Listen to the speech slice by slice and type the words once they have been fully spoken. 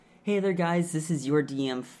Hey there guys, this is your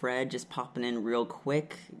DM Fred, just popping in real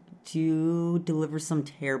quick to deliver some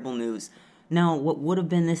terrible news. Now, what would have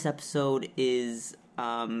been this episode is,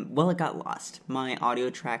 it got lost. My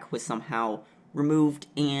audio track was somehow removed,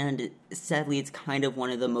 and sadly it's kind of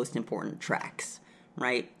one of the most important tracks,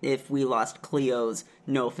 right? If we lost Cleo's,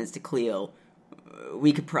 no offense to Cleo,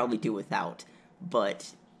 we could probably do without,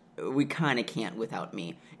 but we kind of can't without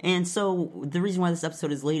me. And so the reason why this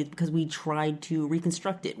episode is late is because we tried to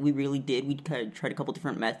reconstruct it. We really did. We tried a couple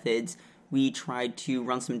different methods. We tried to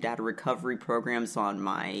run some data recovery programs on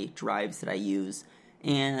my drives that I use,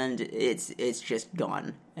 and it's just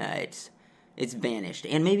gone. It's vanished.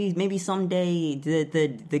 And maybe someday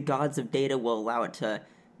the gods of data will allow it to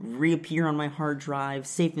reappear on my hard drive,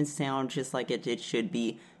 safe and sound, just like it should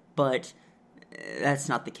be. But that's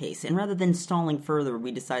not the case. And rather than stalling further,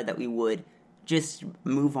 we decided that we would just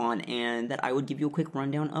move on and that I would give you a quick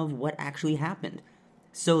rundown of what actually happened.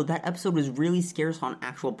 So that episode was really scarce on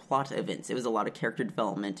actual plot events. It was a lot of character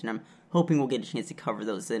development, and I'm hoping we'll get a chance to cover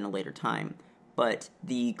those in a later time. But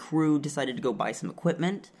the crew decided to go buy some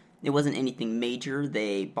equipment. It wasn't anything major.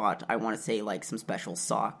 They bought, I want to say, like some special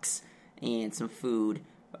socks and some food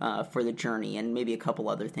for the journey, and maybe a couple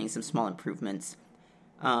other things, some small improvements.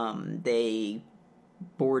 They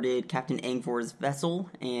boarded Captain Angvor's vessel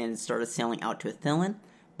and started sailing out to Athilin,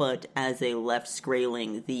 but as they left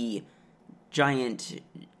Skraeling, the giant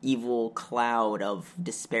evil cloud of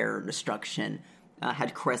despair and destruction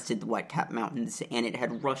had crested the Whitecap Mountains, and it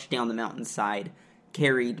had rushed down the mountainside,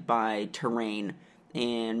 carried by terrain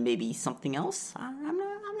and maybe something else. I'm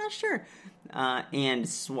not sure. And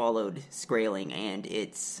swallowed Skraeling and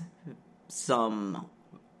its some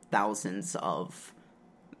thousands of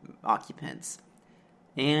occupants.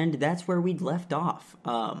 And that's where we'd left off.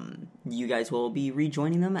 You guys will be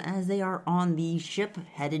rejoining them as they are on the ship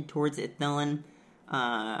headed towards Athilin.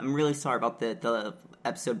 I'm really sorry about the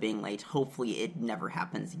episode being late. Hopefully it never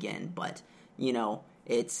happens again. But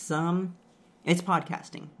it's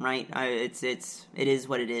podcasting, right? It is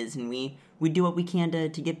what it is, and we do what we can to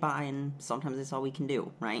get by, and sometimes that's all we can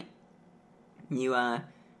do, right? You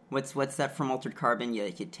what's that from Altered Carbon?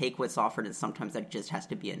 You take what's offered, and sometimes that just has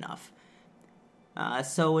to be enough.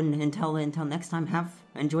 So until next time,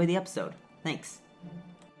 enjoy the episode. Thanks.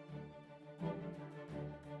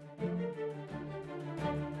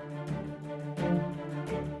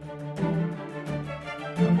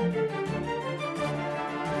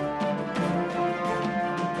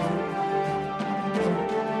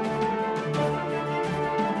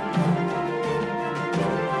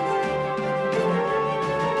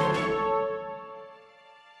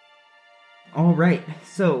 Alright,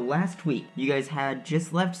 so last week you guys had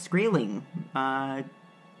just left Skraeling on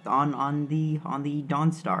the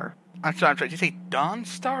Dawnstar. I'm sorry, did you say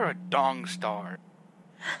Dawnstar or Dongstar?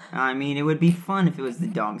 I mean, it would be fun if it was the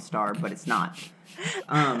Dongstar, but it's not.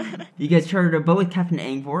 You guys chartered a boat with Captain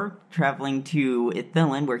Angvor, traveling to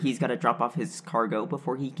Athilin, where he's got to drop off his cargo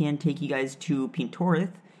before he can take you guys to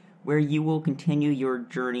Pintorith, where you will continue your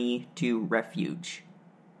journey to Refuge.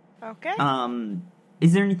 Okay.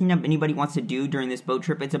 Is there anything that anybody wants to do during this boat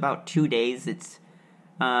trip? It's about 2 days. It's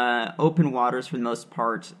open waters for the most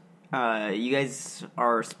part. You guys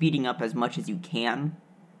are speeding up as much as you can.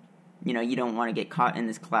 You don't want to get caught in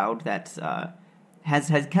this cloud that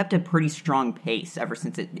has kept a pretty strong pace ever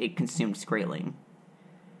since it consumed Skraeling.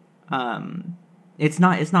 It's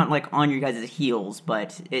not like on your guys' heels,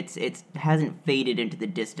 but it hasn't faded into the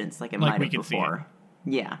distance like it might have before.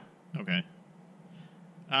 Yeah. Okay.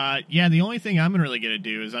 The only thing I'm really going to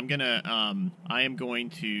do is I am going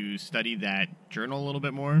to study that journal a little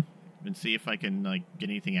bit more and see if I can get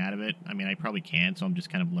anything out of it. I mean, I probably can, so I'm just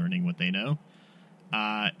kind of learning what they know.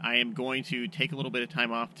 I am going to take a little bit of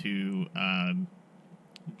time off to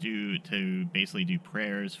basically do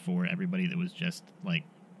prayers for everybody that was just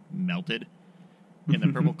melted in the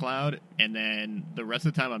purple cloud, and then the rest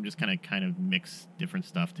of the time I'm just kind of mix different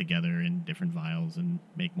stuff together in different vials and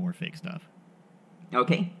make more fake stuff.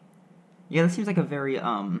 Okay. Yeah, that seems like a very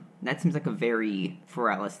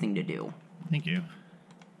Ferralis thing to do. Thank you.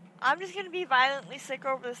 I'm just gonna be violently sick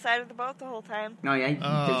over the side of the boat the whole time. Oh yeah,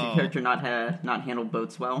 does your character not handled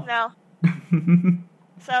boats well? No.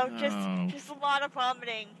 So just a lot of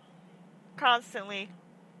vomiting, constantly.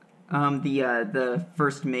 The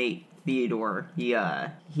first mate Theodore,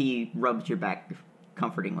 he rubbed your back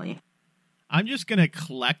comfortingly. I'm just going to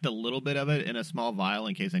collect a little bit of it in a small vial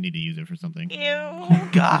in case I need to use it for something. Ew.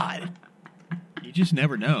 God. You just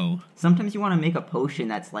never know. Sometimes you want to make a potion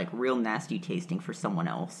that's real nasty tasting for someone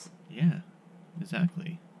else. Yeah,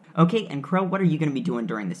 exactly. Okay, and Crow, what are you going to be doing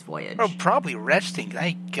during this voyage? Oh, probably resting.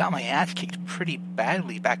 I got my ass kicked pretty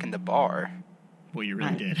badly back in the bar. Well, you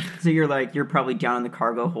really did. So you're probably down in the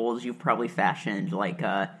cargo holds. You've probably fashioned like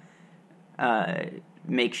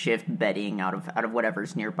makeshift bedding out of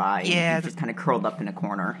whatever's nearby. Yeah, You've just kind of curled up in a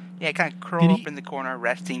corner. Yeah, kind of curl up in the corner,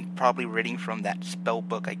 resting, probably reading from that spell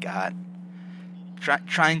book I got.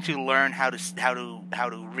 Trying to learn how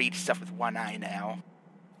to read stuff with one eye now.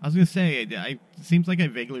 I was gonna say, it seems like I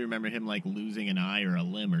vaguely remember him like losing an eye or a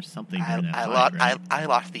limb or something during that fight, right? I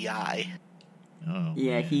lost the eye. Oh.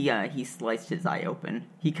 Yeah, he sliced his eye open.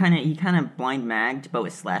 He kind of blind magged, but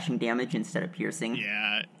with slashing damage instead of piercing.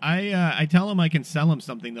 Yeah, I tell him I can sell him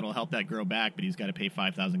something that'll help that grow back, but he's got to pay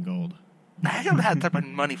 5,000 gold. I don't have that much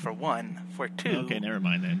money for one. For two, Okay, never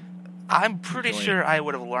mind then. I'm pretty sure I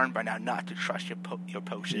would have learned by now not to trust your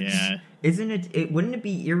potions. Yeah. Wouldn't it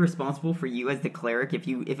be irresponsible for you as the cleric if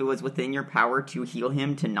it was within your power to heal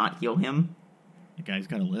him to not heal him? The guy's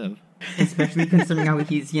got to live. Especially considering how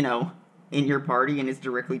he's, in your party and is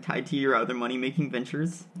directly tied to your other money-making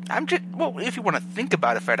ventures? If you want to think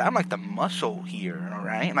about it, Fred, I'm like the muscle here, all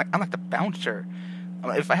right? I'm like the bouncer.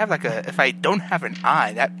 If I don't have an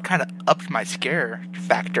eye, that kind of ups my scare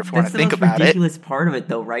factor. If you want to think about it. That's the most ridiculous part of it,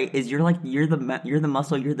 though, right? Is you're the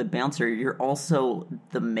muscle, you're the bouncer, you're also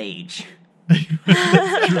the mage.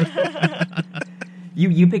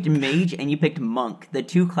 You picked mage and you picked monk, the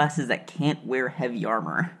two classes that can't wear heavy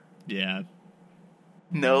armor. Yeah.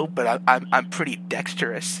 No, but I'm pretty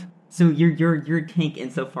dexterous. So you're tank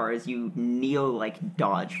insofar as you like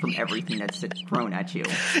dodge from everything that's thrown at you.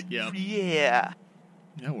 Yeah. Yeah.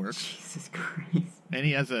 That works. Jesus Christ. And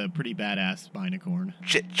he has a pretty badass binacorn.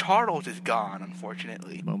 Charles is gone,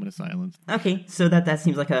 unfortunately. Moment of silence. Okay, so that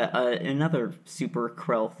seems like another super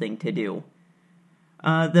Krell thing to do.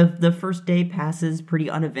 The first day passes pretty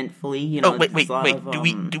uneventfully. Wait.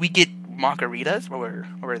 Do we get margaritas while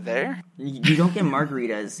we're there? You don't get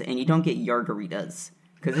margaritas and you don't get yargaritas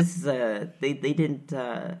because this is they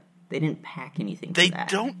didn't pack anything. They for that.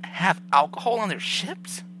 don't have alcohol on their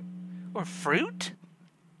ships or fruit.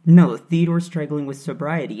 No, Theodore's struggling with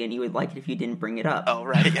sobriety, and he would like it if you didn't bring it up. Oh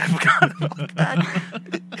right, I forgot about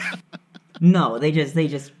that. No,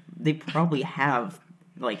 they probably have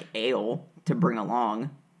like ale to bring along,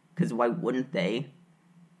 because why wouldn't they?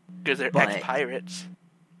 Because they're ex-pirates.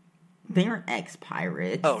 They aren't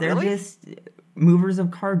ex-pirates. Oh, They're really? just movers of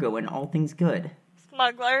cargo and all things good.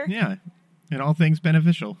 Smuggler. Yeah. And all things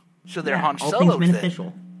beneficial. So they're Yeah, Han all Solos things beneficial.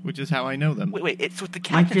 then. Which is how I know them. Wait, it's with the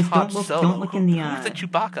Mike, Captain just Han don't Solo. look in the, Who's the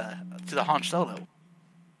Chewbacca to the Han Solo?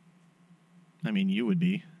 I mean, you would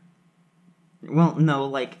be. Well, no,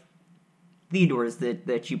 like Theodore's the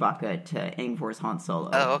Chewbacca to Angvor's Han Solo.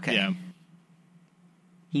 Oh, okay. Yeah.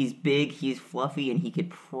 He's big, he's fluffy, and he could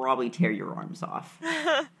probably tear your arms off.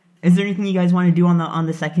 Is there anything you guys want to do on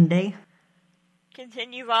the second day?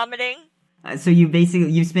 Continue vomiting. So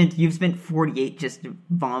you've spent 48 just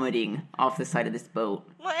vomiting off the side of this boat.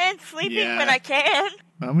 Well, and sleeping Yeah. when I can.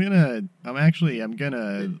 I'm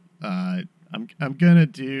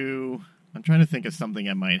trying to think of something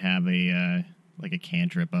I might have a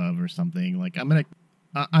cantrip of or something. Like I'm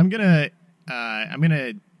gonna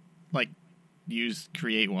like use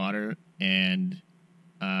create water and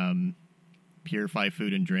purify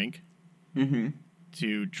food and drink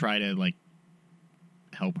to try to like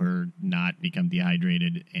help her not become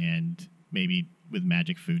dehydrated and maybe with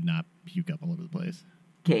magic food not puke up all over the place.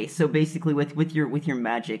 Okay, so basically with your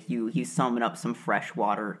magic, you summon up some fresh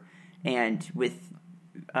water, and with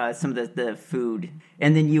some of the food,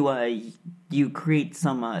 and then you create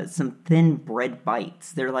some thin bread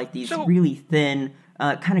bites. They're like these really thin,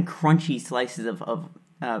 kind of crunchy slices of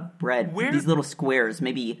bread. These little squares,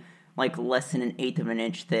 maybe like less than 1/8 of an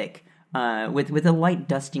inch thick, with a light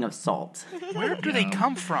dusting of salt. Where do they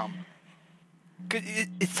come from? 'Cause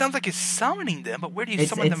it sounds like it's summoning them, but where do you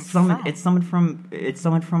summon them from? It's summoned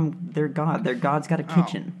from their god. Their god's got a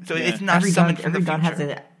kitchen. So it's not summoned from the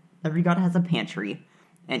future. Every god has a pantry,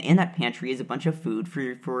 and in that pantry is a bunch of food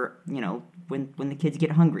for when the kids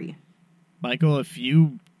get hungry. Michael, if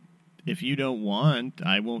you don't want,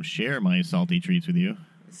 I won't share my salty treats with you.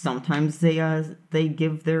 Sometimes they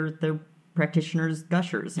give their practitioners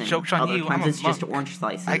gushers, and Joke's on other you, times I'm a it's just monk. orange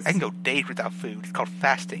slices. I can go days without food. It's called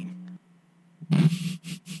fasting.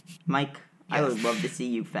 Mike, I would love to see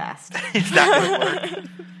you fast. It's not going to work.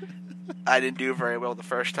 I didn't do very well the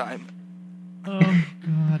first time. Oh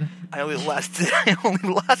God! I only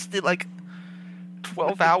lasted like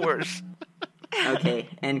 12 hours. Okay,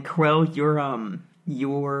 and Crow,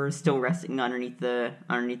 you're still resting underneath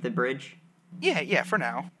the bridge. Yeah, for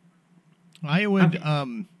now. I would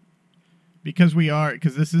Because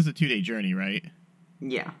this is a 2-day journey, right?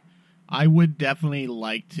 Yeah. I would definitely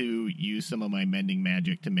like to use some of my mending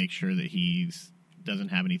magic to make sure that doesn't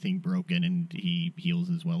have anything broken and he heals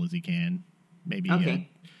as well as he can. Maybe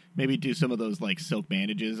maybe do some of those like silk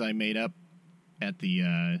bandages I made up at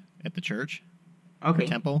the church, or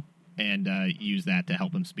temple, and use that to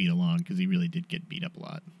help him speed along because he really did get beat up a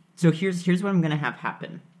lot. So here's what I'm gonna have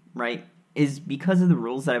happen, right? Is because of the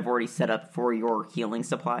rules that I've already set up for your healing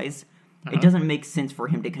supplies, it doesn't make sense for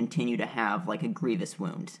him to continue to have like a grievous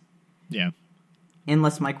wound. Yeah.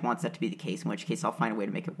 Unless Mike wants that to be the case, in which case I'll find a way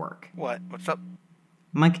to make it work. What? What's up?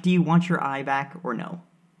 Mike, do you want your eye back or no?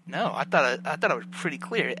 No, I thought it was pretty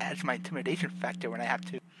clear. It adds my intimidation factor when I have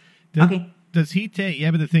to. Okay. Does he take?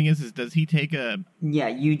 Yeah, but the thing is does he take a? Yeah,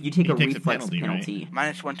 you take a takes reflex a penalty.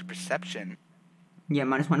 Right? -1 to perception. Yeah,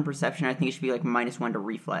 -1 to perception. I think it should be like -1 to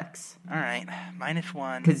reflex. All right,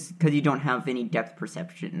 -1. Because you don't have any depth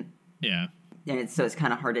perception. Yeah. And so it's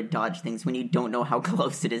kind of hard to dodge things when you don't know how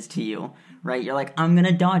close it is to you, right? You're like, I'm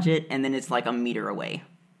gonna dodge it, and then it's like a meter away.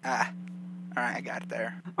 All right, I got it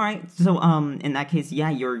there. All right, so in that case, yeah,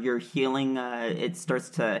 your healing, it starts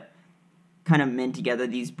to kind of mend together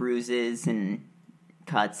these bruises and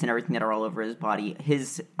cuts and everything that are all over his body.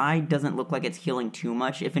 His eye doesn't look like it's healing too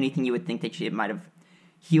much. If anything, you would think that it might have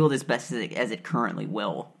healed as best as it currently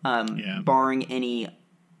will. Barring any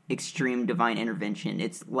extreme divine intervention,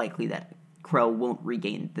 it's likely that Crow won't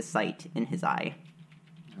regain the sight in his eye.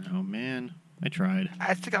 Oh, man. I tried.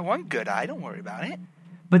 I still got one good eye. Don't worry about it.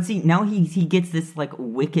 But see, now he gets this, like,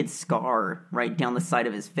 wicked scar right down the side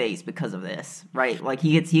of his face because of this, right? Like,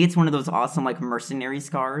 he gets one of those awesome, like, mercenary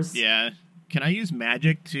scars. Yeah. Can I use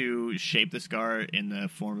magic to shape the scar in the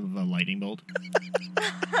form of a lightning bolt?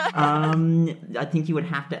 I think you would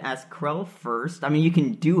have to ask Crow first. I mean, you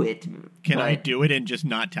can do it. Can I do it and just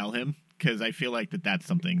not tell him? Because I feel like that's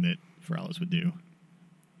something that Feralis would do.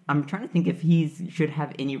 I'm trying to think if he should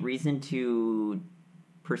have any reason to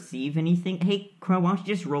perceive anything. Hey, Crow, why don't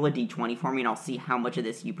you just roll a d20 for me and I'll see how much of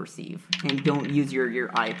this you perceive. And don't use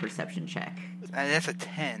your eye perception check. That's a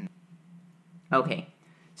 10. Okay.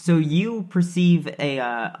 So you perceive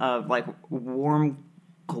a like warm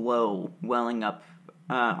glow welling up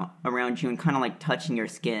around you and kind of like touching your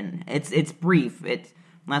skin. It's brief. It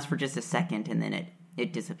lasts for just a second and then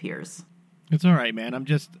it disappears. It's all right, man. I'm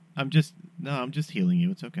just healing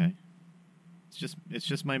you. It's okay. It's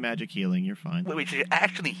just my magic healing. You're fine. Wait, you're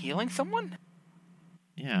actually healing someone?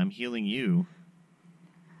 Yeah, I'm healing you.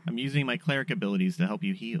 I'm using my cleric abilities to help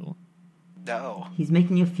you heal. No. He's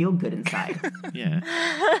making you feel good inside. Yeah.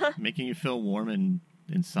 Making you feel warm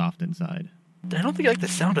and soft inside. I don't think I like the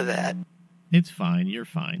sound of that. It's fine. You're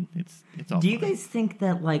fine. It's all Do you fine. guys think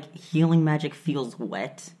that, like, healing magic feels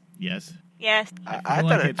wet? Yes. Yes. I feel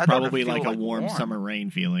like it's probably like a warm summer rain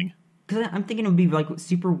feeling. Because I'm thinking it would be, like,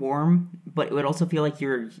 super warm, but it would also feel like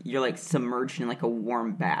you're like, submerged in, like, a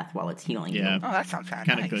warm bath while it's healing you. Oh, that sounds kind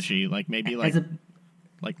of nice. Cushy. Like, maybe, like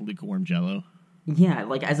lukewarm Jell-O. Yeah,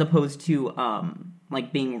 like, as opposed to,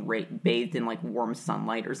 like, being bathed in, like, warm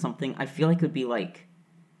sunlight or something. I feel like it would be, like,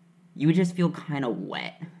 you would just feel kind of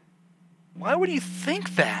wet. Why would you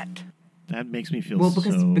think that? That makes me feel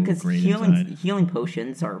because great healing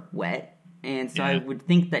potions are wet, and so Yeah. I would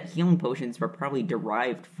think that healing potions were probably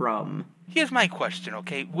derived from... Here's my question,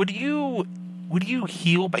 okay? Would you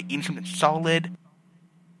heal by eating something solid,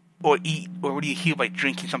 or would you heal by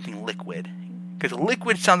drinking something liquid? Because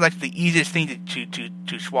liquid sounds like the easiest thing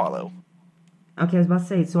to swallow. Okay, I was about to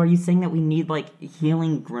say, so are you saying that we need, like,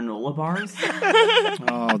 healing granola bars?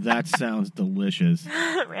 Oh, that sounds delicious.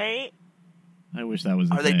 Right? I wish that was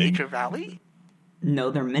the Are thing. they Nature Valley? No,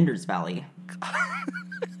 they're Mender's Valley.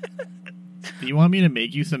 Do you want me to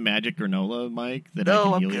make you some magic granola, Mike, that I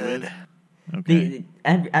can heal you with? Okay.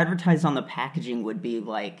 Advertised on the packaging would be,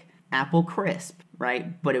 like, apple crisp,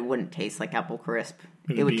 right? But it wouldn't taste like apple crisp.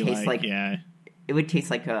 It would taste like yeah. It would taste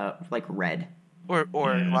like red. Or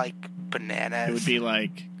Yeah. like bananas. It would be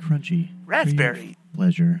like crunchy. Raspberry.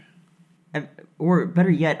 Pleasure. Or better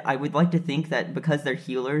yet, I would like to think that because they're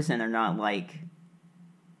healers and they're not like,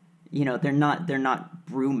 you know, they're not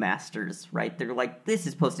brewmasters, right? They're like, this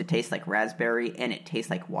is supposed to taste like raspberry and it tastes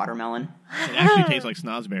like watermelon. It actually tastes like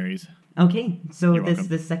snozberries. Okay, so You're welcome.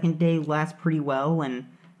 this second day lasts pretty well, and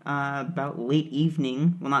about late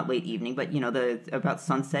evening, well, not late evening, but, you know, about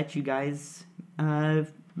sunset, you guys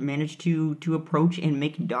managed to approach and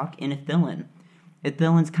make dock in Ithilien.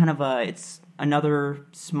 Ithilien's kind of it's another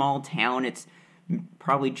small town. It's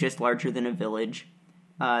probably just larger than a village.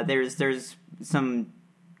 There's some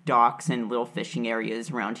docks and little fishing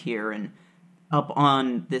areas around here, and up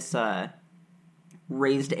on this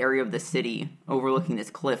raised area of the city overlooking this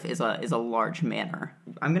cliff is a large manor.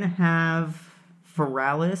 I'm gonna have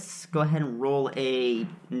Feralis go ahead and roll a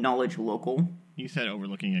knowledge local. You said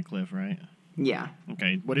overlooking a cliff, right? Yeah.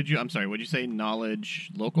 Okay. I'm sorry, what did you say?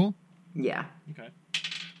 Knowledge local? Yeah. Okay.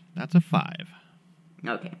 That's a 5.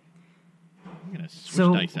 Okay. I'm gonna switch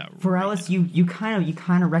So, dice out. Feralis, right now. you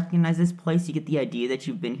kind of recognize this place. You get the idea that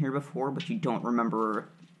you've been here before, but you don't remember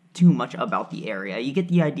too much about the area. You get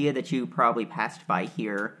the idea that you probably passed by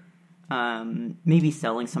here, maybe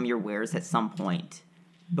selling some of your wares at some point.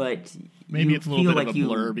 But Maybe you it's a little feel bit like of a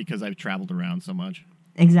blur because I've traveled around so much.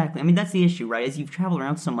 Exactly. I mean, that's the issue, right? Is you've traveled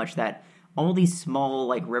around so much that all these small,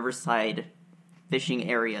 like, riverside fishing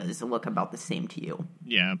areas look about the same to you.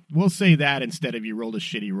 Yeah, we'll say that instead of you rolled a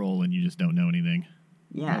shitty roll and you just don't know anything.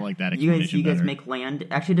 Yeah. I like that You explanation guys better. make land.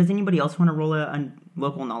 Actually, does anybody else want to roll a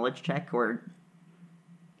local knowledge check, or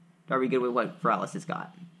are we good with what Feralis has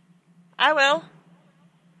got? I will.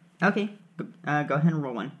 Okay. Go ahead and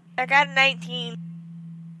roll one. I got a 19.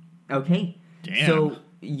 Okay. Damn. So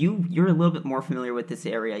you're a little bit more familiar with this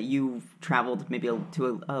area. You've traveled maybe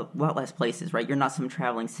to a lot less places, right? You're not some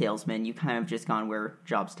traveling salesman. You kind of just gone where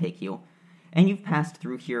jobs take you. And you've passed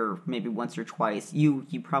through here maybe once or twice. You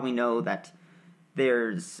probably know that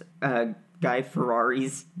there's Guy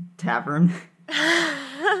Ferrari's Tavern.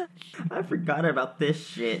 I forgot about this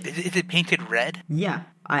shit. Is it painted red? Yeah.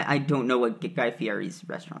 I don't know what Guy Fieri's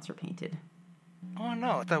restaurants are painted. Oh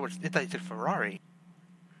no, I thought it said Ferrari.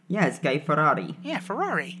 Yeah, it's Guy Ferrari. Yeah,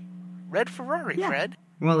 Ferrari. Red Ferrari, Yeah. Fred.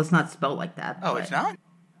 Well, it's not spelled like that. Oh, but- it's not?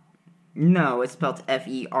 No, it's spelled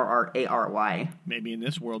Ferrary. Maybe in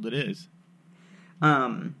this world it is.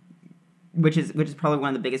 Which is probably one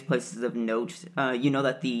of the biggest places of note. You know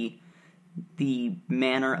that the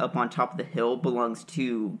manor up on top of the hill belongs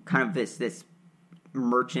to kind of this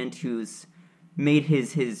merchant who's made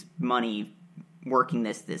his money working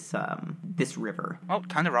this river. Oh,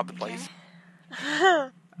 time to rob the place.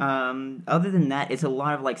 Other than that, it's a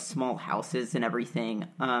lot of like small houses and everything.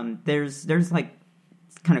 There's like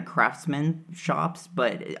kind of craftsman shops,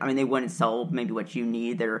 but I mean they wouldn't sell maybe what you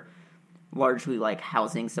need. They're largely like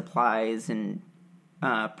housing supplies and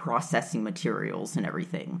processing materials and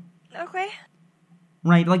everything. Okay.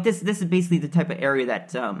 Right, like this is basically the type of area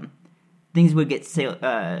that things would get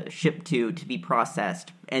shipped to be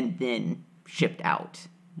processed and then shipped out.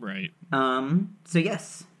 Right. So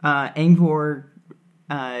yes, Angkor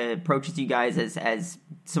approaches you guys as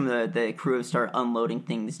some of the crew start unloading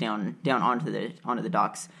things down onto the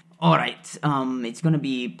docks. All right, it's going to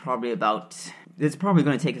be probably going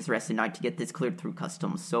to take us the rest of the night to get this cleared through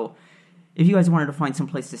customs. So if you guys wanted to find some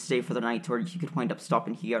place to stay for the night, or you could wind up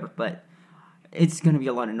stopping here, but it's going to be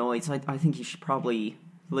a lot of noise. I think you should probably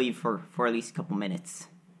leave for at least a couple minutes.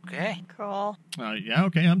 Okay. Cool. Yeah,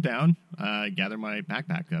 okay, I'm down. Gather my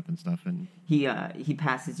backpack up and stuff, and He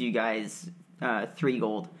passes you guys 3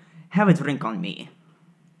 gold. Have a drink on me.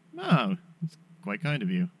 oh, it's quite kind of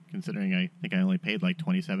you, considering I think I only paid like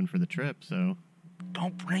 27 for the trip. So,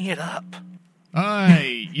 Don't bring it up.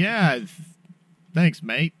 yeah, thanks,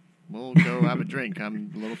 mate. We'll go have a drink.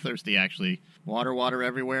 I'm a little thirsty, actually. Water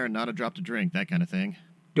everywhere, and not a drop to drink. That kind of thing.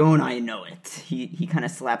 Don't I know it? He kind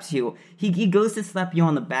of slaps you. He goes to slap you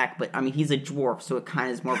on the back, but I mean he's a dwarf, so it kind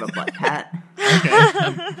of is more of a butt pat.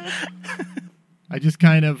 Okay. I just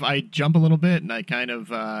I jump a little bit, and I pat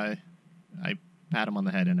him on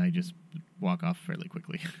the head, and I just walk off fairly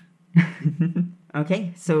quickly.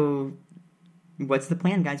 Okay, so what's the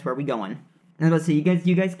plan, guys? Where are we going? And let's see,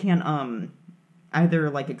 you guys can either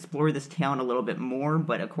like explore this town a little bit more,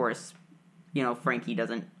 but of course, you know, Frankie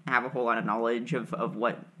doesn't have a whole lot of knowledge of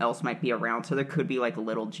what else might be around, so there could be like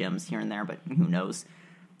little gems here and there, but who knows?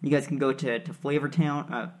 You guys can go to Flavor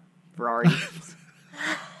Town, Ferrari.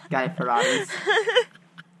 Guy Ferraris.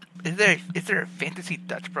 Is there a fantasy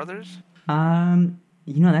Dutch Brothers? You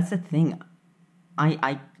know, that's the thing.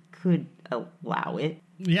 I could allow it.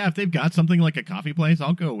 Yeah, if they've got something like a coffee place,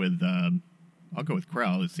 I'll go with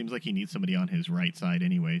Krell. It seems like he needs somebody on his right side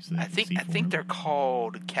anyway. So I think they're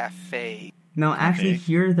called Cafe. No, actually,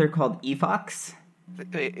 here they're called Efox.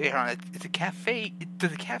 Wait, hold on. It's a cafe.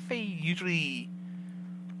 Does a cafe usually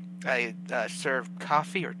serve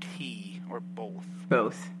coffee or tea or both?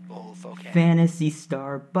 Both. Both. Okay. Fantasy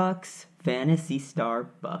Starbucks.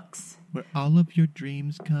 Where all of your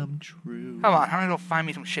dreams come true. Hold on, I'm gonna go find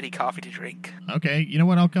me some shitty coffee to drink. Okay, you know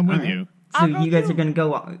what? I'll come with All right. you. So I'll go you guys too. are gonna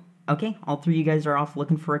go. Okay, all 3 of you guys are off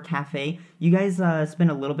looking for a cafe. You guys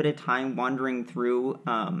spend a little bit of time wandering through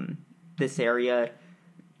this area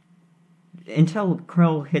until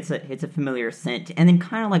Krill hits a familiar scent, and then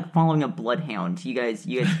kind of like following a bloodhound, you guys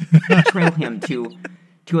trail him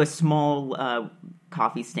to a small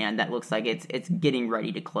coffee stand that looks like it's getting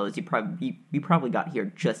ready to close. You probably got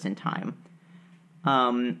here just in time.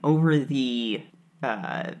 Over the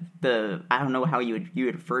I don't know how you would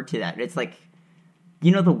refer to that. It's like,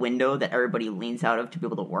 you know, the window that everybody leans out of to be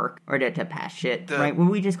able to work or to pass shit, right? Would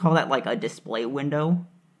we just call that like a display window?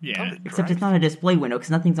 Yeah. Except it's not a display window because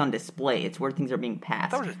nothing's on display. It's where things are being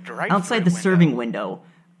passed. That was a drive-through Outside the window. serving window,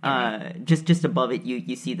 just above it,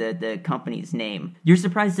 you see the company's name. You're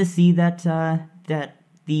surprised to see that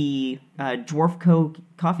the Dwarf Co.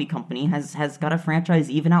 Coffee Company has got a franchise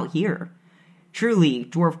even out here. Truly,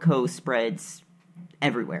 Dwarf Co. spreads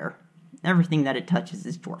everywhere. Everything that it touches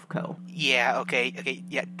is Dwarf Co. Yeah, okay,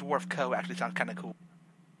 yeah, Dwarf Co. actually sounds kind of cool.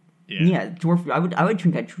 Yeah, Dwarf. I would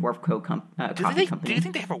drink a Dwarf Co. Coffee company. Do you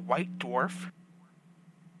think they have a white dwarf?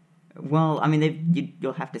 Well, I mean,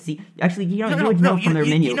 you'll have to see. Actually, you No, would know from their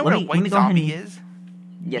menu. You know let what me, a white let me go ahead zombie and, is?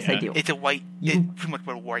 Yes, Yeah. I do. It's pretty much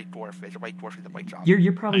what a white dwarf is. A white dwarf is a white zombie.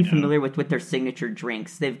 You're probably I know. familiar with their signature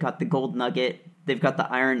drinks. They've got the gold nugget. They've got the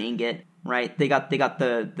iron ingot. Right? They got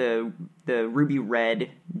the ruby red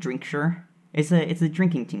drincture. It's a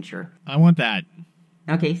drinking tincture. I want that.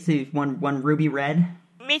 Okay, so one ruby red,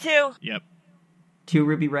 Me too. Yep. 2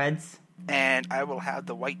 ruby reds. And I will have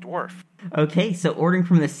the white dwarf. Okay, so ordering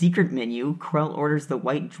from the secret menu, Krell orders the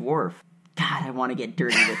white dwarf. God, I want to get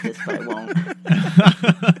dirty with this, but I won't.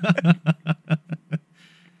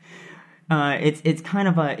 It's kind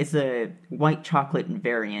of a white chocolate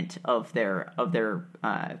variant of their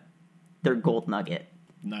gold nugget.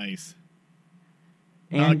 Nice.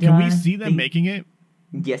 And Can we see them making it?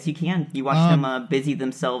 Yes, you can. You watch them busy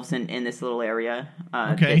themselves in this little area.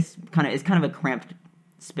 Okay. It's kind of a cramped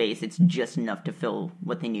space. It's just enough to fill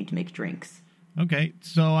what they need to make drinks. Okay,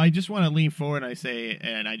 so I just want to lean forward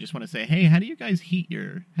and I just want to say, hey, how do you guys heat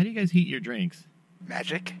your drinks?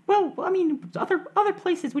 Magic? Well, I mean, other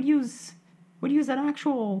places would use an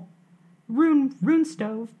actual rune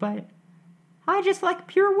stove, but I just like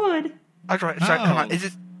pure wood. Oh, sorry, come on. Oh.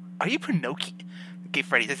 Are you Pinocchio? Okay,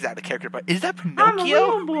 Freddy, this is out of character, but is that I'm a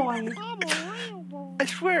Pinocchio? real boy. I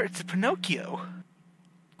swear it's a Pinocchio.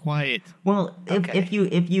 Quiet. Well, Okay. if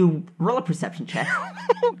you roll a perception check,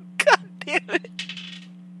 God damn it.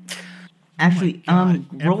 actually, God,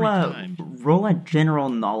 roll every time. roll a general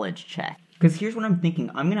knowledge check. Because here's what I'm thinking.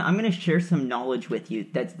 I'm gonna share some knowledge with you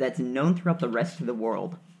that's known throughout the rest of the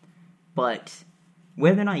world, but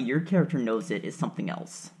whether or not your character knows it is something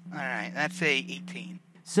else. Alright, that's a 18.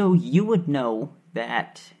 So you would know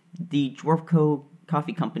that the Dwarf Co.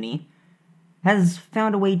 Coffee Company has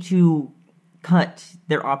found a way to cut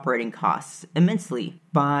their operating costs immensely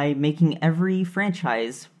by making every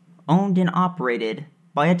franchise owned and operated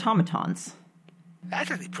by automatons.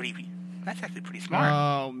 That's actually pretty smart.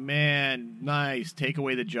 Oh, man. Nice. Take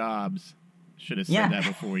away the jobs. Should have said Yeah. that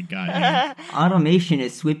before we got here. Automation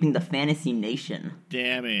is sweeping the fantasy nation.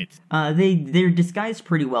 Damn it. They're disguised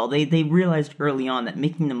pretty well. They realized early on that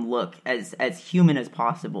making them look as human as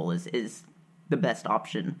possible is the best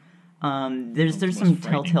option. There's Most some frightening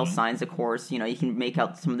telltale one. signs, of course. You know, you can make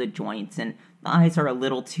out some of the joints, and the eyes are a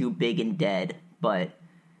little too big and dead. But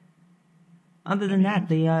other than that,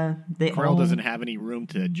 they Carl all doesn't have any room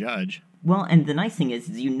to judge. well. And the nice thing is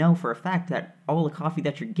you know for a fact that all the coffee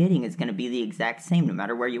that you're getting is going to be the exact same no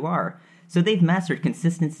matter where you are. So they've mastered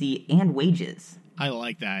consistency and wages. I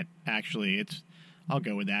like that, actually. I'll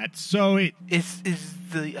go with that. So it... Is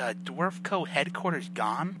the Dwarf Co. headquarters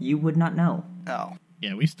gone? You would not know. Oh.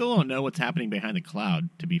 Yeah, we still don't know what's happening behind the cloud,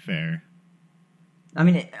 to be fair. I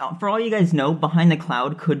mean, for all you guys know, behind the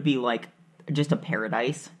cloud could be like just a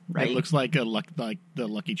paradise, right? It looks like like the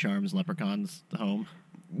Lucky Charms leprechaun's home.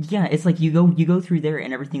 Yeah, it's like you go through there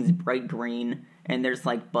and everything's bright green, and there's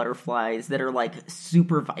like butterflies that are like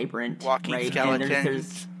super vibrant, Walking right? skeletons. And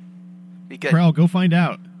there's Because, Krell, go find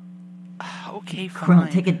out. okay, Crown,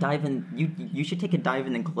 fine. take a dive in. You should take a dive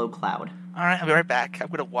in the glow cloud. Alright, I'll be right back. I'm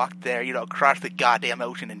gonna walk there, across the goddamn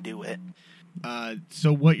ocean and do it.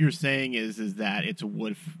 So what you're saying is that it's a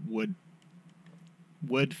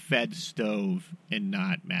wood-fed stove and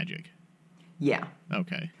not magic. Yeah,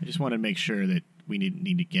 Okay. I just want to make sure that we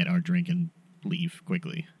need to get our drink and leave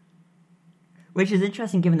quickly. which is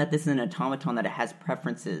interesting given that this is an automaton that it has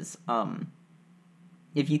preferences.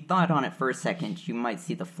 If you thought on it for a second, you might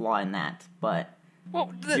see the flaw in that, but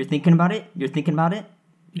Well, you're thinking about it. You're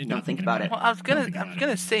Don't not think thinking about about it. well, I was Don't think about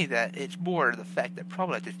gonna say that it's more the fact that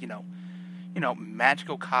probably like just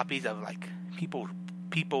magical copies of like people's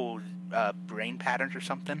brain patterns or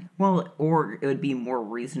something. Well, or it would be more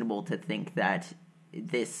reasonable to think that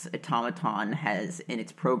this automaton has, in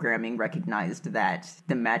its programming, recognized that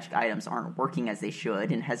the magic items aren't working as they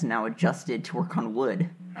should and has now adjusted to work on wood.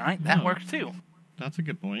 All right, that Oh. works too. That's a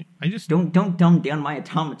good point. I just Don't dumb down my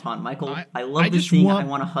automaton, Michael. I love this scene. I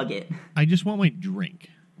want to hug it. I just want my drink.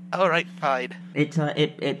 All right, fine.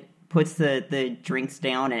 It puts the drinks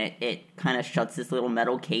down, and it kind of shuts this little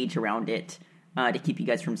metal cage around it to keep you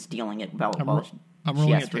guys from stealing it. I'm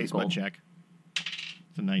rolling a taste bud check.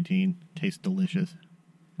 It's a 19. Tastes delicious.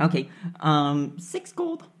 Okay, 6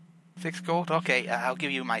 gold. 6 gold? Okay, I'll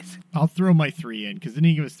give you my... I'll throw my 3 in, because didn't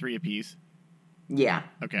he give us 3 apiece? Yeah.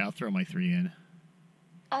 Okay, I'll throw my 3 in.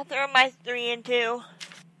 I'll throw my 3 in too.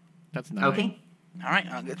 That's 9. Okay. All right,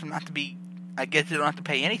 I guess you don't have to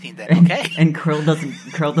pay anything then, okay? And Krill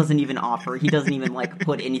doesn't even offer. He doesn't even,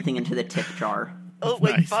 put anything into the tip jar. Oh,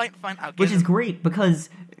 wait, nice. fine, I'll give Which is him... great, because,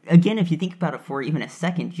 again, if you think about it for even a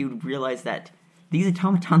second, you'd realize that these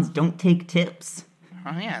automatons don't take tips.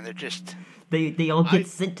 Oh, yeah, they're just... They all get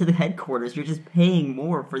sent to the headquarters. You're just paying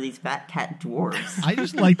more for these fat cat dwarves. I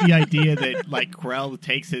just like the idea that, Krell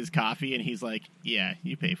takes his coffee and he's like, yeah,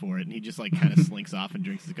 you pay for it. And he just, kind of slinks off and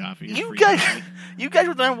drinks his coffee. You guys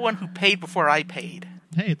were the one who paid before I paid.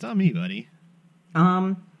 Hey, it's on me, buddy.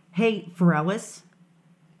 Hey, Ferellis,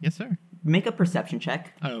 Yes, sir. make a perception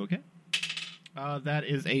check. Oh, okay. That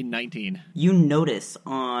is a 19. You notice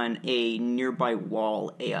on a nearby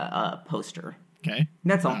wall a poster. Okay.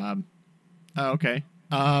 That's all. Okay.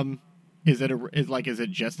 Is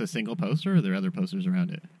it just a single poster, or are there other posters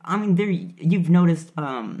around it? I mean, you've noticed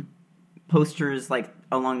posters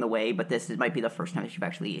along the way, but this might be the first time that you've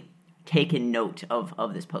actually taken note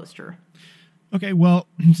of this poster. Okay, well,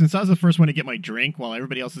 since I was the first one to get my drink while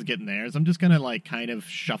everybody else is getting theirs, I'm just gonna kind of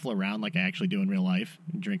shuffle around like I actually do in real life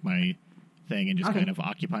and drink my thing and just kind of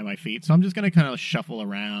occupy my feet. So I'm just gonna kind of shuffle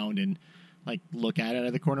around and look at it out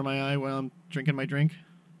of the corner of my eye while I'm drinking my drink.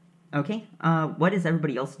 Okay. What is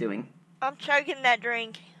everybody else doing? I'm chugging that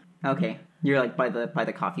drink. Okay. You're by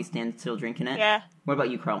the coffee stand still drinking it? Yeah. What about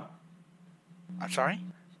you, Crow? I'm sorry?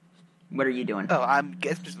 What are you doing? Oh, I'm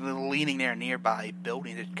just leaning there nearby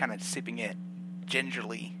building and kind of sipping it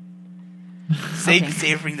gingerly.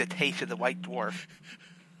 Savoring the taste of the white dwarf.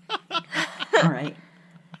 Alright.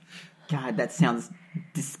 God, that sounds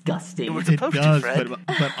disgusting. It was It supposed does, to, Fred.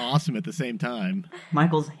 but awesome at the same time.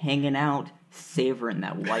 Michael's hanging out, savoring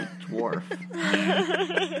that white dwarf.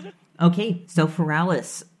 Okay, so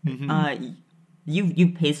Ferellis,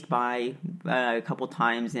 you've paced by a couple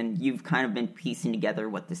times, and you've kind of been piecing together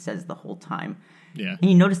what this says the whole time. Yeah.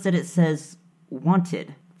 And you notice that it says,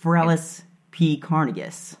 wanted, Ferellis P.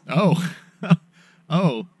 Carnegus. Oh.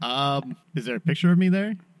 Is there a picture of me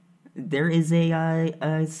there? There is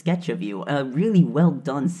a sketch of you, a really well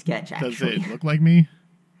done sketch, actually. Does it look like me?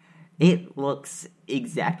 It looks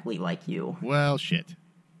exactly like you. Well, shit.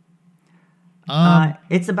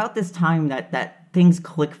 It's about this time that things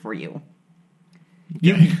click for you.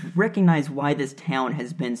 You Okay. recognize why this town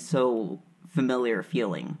has been so familiar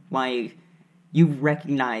feeling. Why you've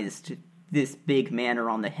recognized this big manor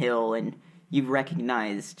on the hill, and you've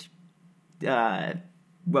recognized, what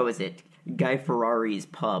was it? Guy Ferrari's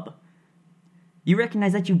pub. You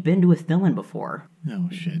recognize that you've been to Athilin before. Oh,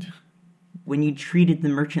 shit. When you treated the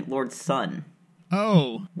merchant lord's son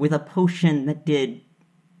Oh. with a potion that did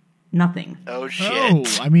nothing. Oh, shit. Oh,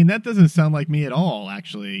 I mean, that doesn't sound like me at all,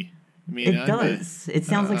 actually. I mean, It does. It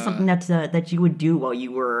sounds like something that you would do while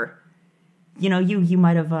you were, you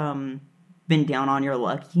might have been down on your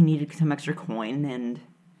luck. You needed some extra coin, and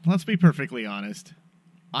Let's be perfectly honest.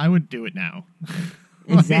 I would do it now.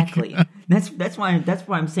 exactly. That's why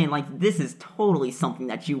I'm saying this is totally something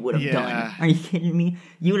that you would have done. Are you kidding me?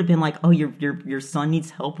 You would have been like, oh, your son needs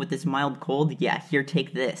help with this mild cold. Yeah, here,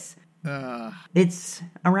 take this. It's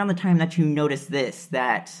around the time that you notice this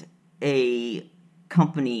that a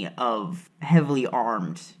company of heavily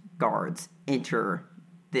armed guards enter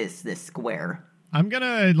this square. I'm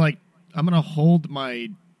gonna hold my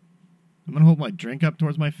drink up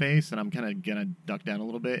towards my face, and I'm kind of gonna duck down a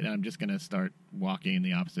little bit, and I'm just gonna start walking in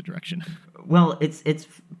the opposite direction. Well, it's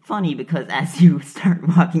funny because as you start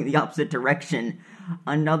walking the opposite direction,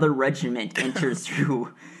 another regiment enters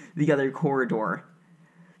through the other corridor.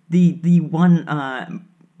 The one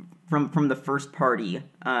from the first party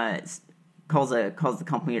calls the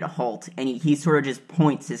company to halt, and he sort of just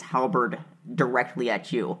points his halberd directly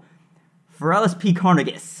at you. Ferellis P.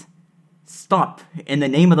 Carnegus, stop in the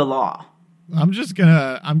name of the law. I'm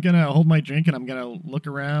gonna hold my drink, and I'm gonna look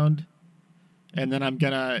around, and then I'm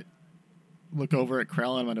gonna look over at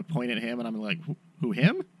Krell, and I'm gonna point at him, and I'm like, who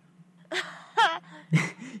him?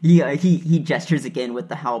 He gestures again with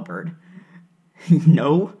the halberd.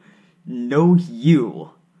 No, you.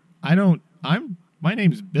 My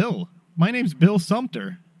name's Bill. My name's Bill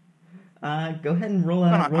Sumter. Go ahead and roll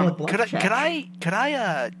a bluff check. Could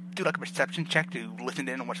I do like a perception check to listen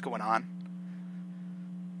in on what's going on?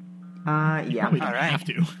 Yeah. Probably don't All right. have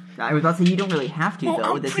to. I was about to say you don't really have to, Well,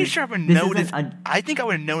 though. I'm pretty sure I would this notice. isn't I think I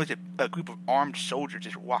would have noticed a group of armed soldiers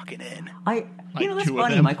just walking in. You Like know, that's two of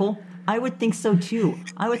funny, them? Michael. I would think so, too.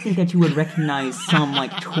 I would think that you would recognize some,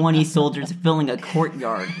 20 soldiers filling a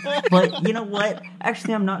courtyard. But, you know what?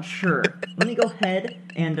 Actually, I'm not sure. Let me go ahead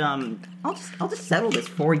and, I'll just settle this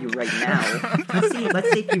for you right now.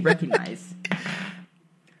 Let's see if you recognize.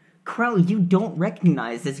 Crowley, you don't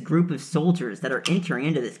recognize this group of soldiers that are entering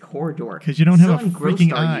into this corridor. 'Cause you don't have a So engrossed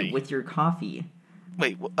freaking are eye. you with your coffee?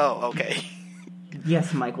 Wait, oh, okay.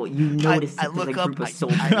 Yes, Michael, you noticed I that there's look a up. group of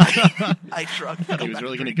soldiers. I shrug. He was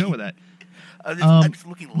really going to go with that. I'm just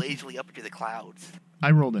looking lazily up into the clouds.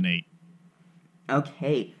 I rolled an 8.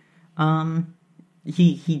 Okay.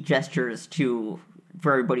 He gestures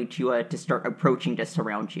for everybody to start approaching to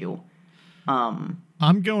surround you.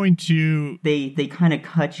 I'm going to... They kind of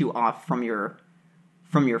cut you off from your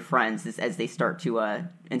friends as they start to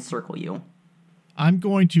encircle you. I'm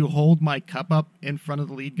going to hold my cup up in front of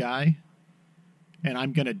the lead guy, and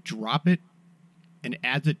I'm going to drop it. And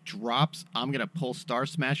as it drops, I'm going to pull Star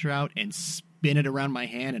Smasher out and spin it around my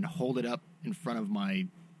hand and hold it up in front of my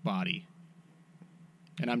body.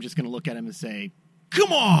 And I'm just going to look at him and say,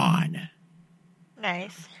 "Come on!"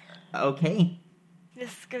 Nice. Okay. This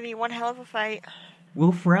is gonna be one hell of a fight.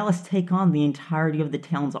 Will Ferralis take on the entirety of the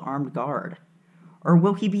town's armed guard? Or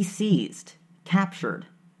will he be seized, captured,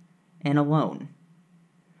 and alone?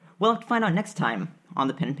 We'll have to find out next time on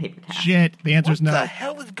the Pen and Paper Cast. Shit, the answer's What no. the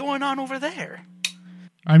hell is going on over there?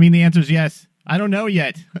 I mean, the answer's yes. I don't know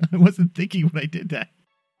yet. I wasn't thinking when I did that.